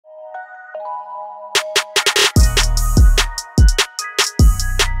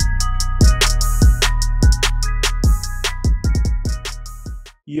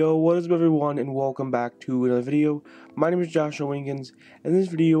Yo, what is up everyone, and welcome back to another video. My name is Joshua Winkins, and in this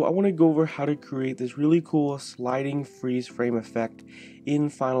video I want to go over how to create this really cool sliding freeze frame effect in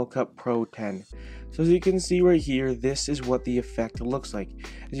Final Cut Pro 10. So as you can see right here, this is what the effect looks like.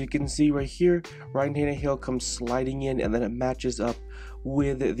 As you can see right here, Ryan Tannehill comes sliding in and then it matches up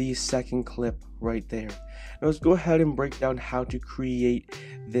with the second clip right there. Now let's go ahead and break down how to create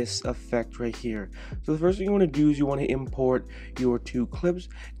this effect right here. So the first thing you want to do is you want to import your two clips.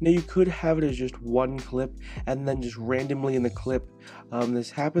 Now you could have it as just one clip and then just randomly in the clip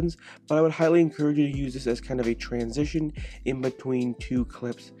this happens, but I would highly encourage you to use this as kind of a transition in between two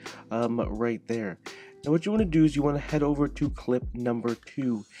clips right there. Now what you want to do is you want to head over to clip number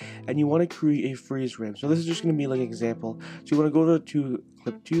 2 and you want to create a freeze frame. So this is just going to be like an example. So you want to go to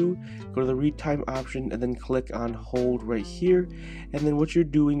clip 2, go to the read time option, and then click on hold right here. And then what you're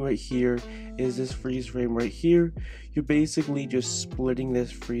doing right here is this freeze frame right here. You're basically just splitting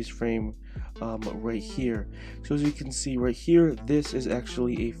this freeze frame right here. So as you can see right here, this is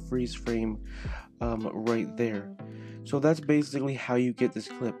actually a freeze frame right there. So that's basically how you get this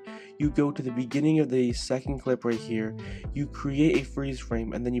clip. You go to the beginning of the second clip right here, you create a freeze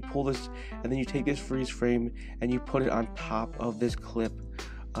frame, and then you pull this, and then you take this freeze frame and you put it on top of this clip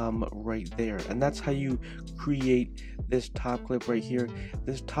right there. And that's how you create this top clip right here.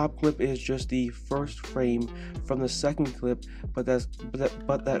 This top clip is just the first frame from the second clip, but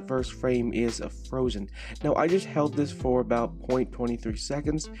that first frame is frozen. Now I just held this for about 0.23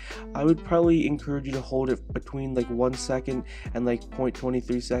 seconds. I would probably encourage you to hold it between like 1 second and like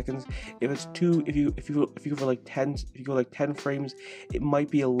 0.23 seconds. If it's too, if you go for like 10 frames, it might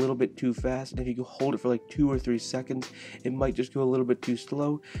be a little bit too fast, and if you hold it for like 2 or 3 seconds, it might just go a little bit too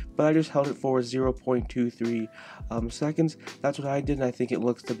slow. But I just held it for 0.23 seconds. That's what I did, and I think it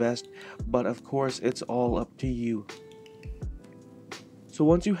looks the best, but of course it's all up to you. So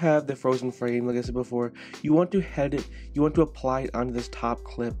once you have the frozen frame, like I said before, you want to apply it onto this top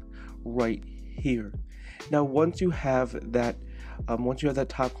clip right here. Now once you have that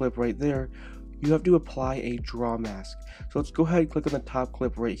top clip right there, you have to apply a draw mask. So let's go ahead and click on the top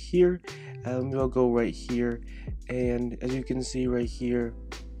clip right here, and we'll go right here, and as you can see right here,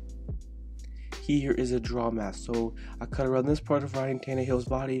 here is a draw mask. So I cut around this part of Ryan Tannehill's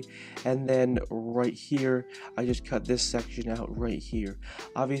body, and then right here I just cut this section out right here.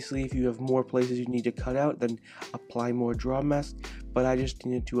 Obviously if you have more places you need to cut out, then apply more draw mask, but I just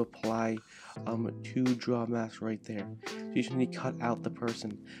needed to apply 2 draw masks right there. So you just need to cut out the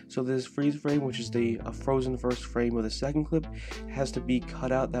person. So this freeze frame, which is a frozen first frame of the second clip, has to be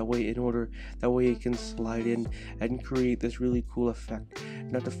cut out that way it can slide in and create this really cool effect.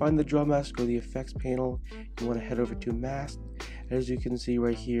 Now to find the draw mask, go to the effects panel. You want to head over to mask. As you can see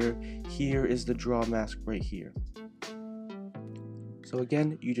right here, here is the draw mask right here. So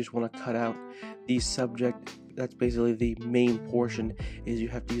again, you just want to cut out the subject. That's basically the main portion, is you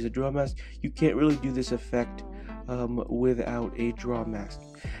have to use a draw mask. You can't really do this effect without a draw mask.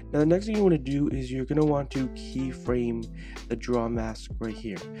 Now the next thing you want to do is you're going to want to keyframe the draw mask right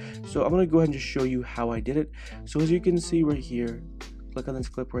here. So I'm going to go ahead and just show you how I did it. So as you can see right here, click on this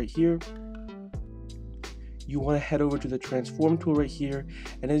clip right here. You want to head over to the transform tool right here,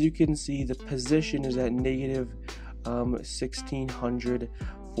 and as you can see, the position is at negative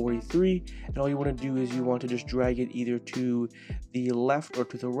 1643, and all you want to do is you want to just drag it either to the left or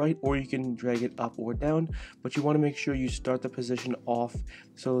to the right, or you can drag it up or down, but you want to make sure you start the position off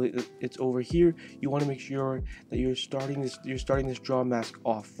so it's over here. You want to make sure that you're starting this draw mask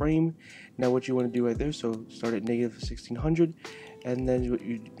off frame. Now what you want to do right there, so start at negative 1600, and then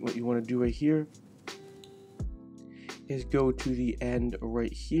what you want to do right here is go to the end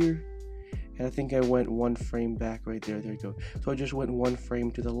right here. And I think I went 1 frame back right there. There you go. So I just went 1 frame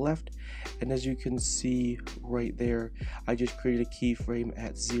to the left, and as you can see right there, I just created a keyframe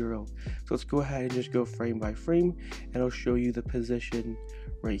at 0. So let's go ahead and just go frame by frame, and I'll show you the position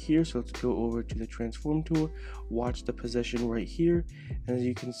right here. So let's go over to the transform tool, watch the position right here, and as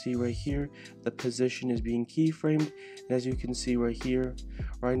you can see right here, the position is being keyframed, and as you can see right here,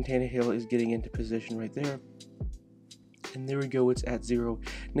 Ryan Tannehill is getting into position right there. And there we go, it's at 0.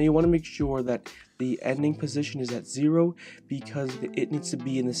 Now you want to make sure that the ending position is at 0 because it needs to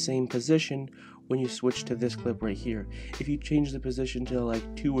be in the same position when you switch to this clip right here. If you change the position to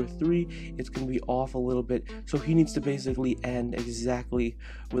like 2 or 3, it's going to be off a little bit, so he needs to basically end exactly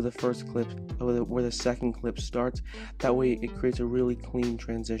where the first clip, where the second clip starts. That way it creates a really clean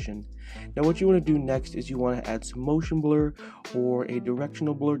transition. Now what you want to do next is you want to add some motion blur or a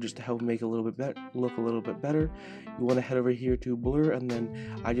directional blur just to help make it look a little bit better. You want to head over here to blur, and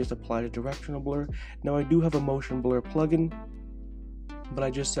then I just applied a directional blur. Now I do have a motion blur plugin, but I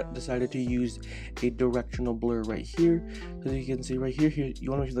just decided to use a directional blur right here. So as you can see right here, you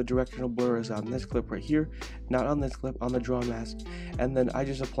want to make sure the directional blur is on this clip right here, not on this clip, on the draw mask. And then I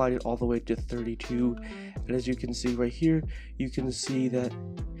just applied it all the way to 32. And as you can see right here, you can see that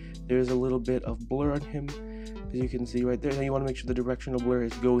there's a little bit of blur on him, as you can see right there. Now you want to make sure the directional blur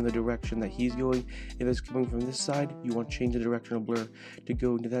is going the direction that he's going. If it's coming from this side, you want to change the directional blur to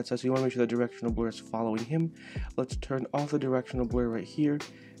go into that side. So you want to make sure the directional blur is following him. Let's turn off the directional blur right here.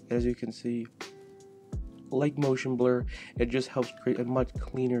 As you can see, like motion blur, it just helps create a much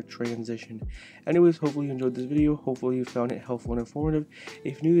cleaner transition. Anyways, hopefully you enjoyed this video. Hopefully you found it helpful and informative.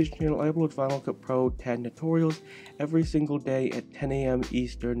 If you're new to this channel, I upload Final Cut Pro 10 tutorials every single day at 10 a.m.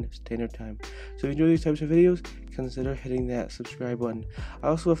 Eastern Standard Time. So if you enjoy these types of videos, consider hitting that subscribe button. I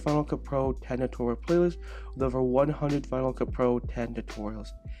also have Final Cut Pro 10 tutorial playlist with over 100 Final Cut Pro 10 tutorials.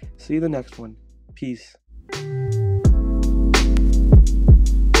 See you in the next one. Peace.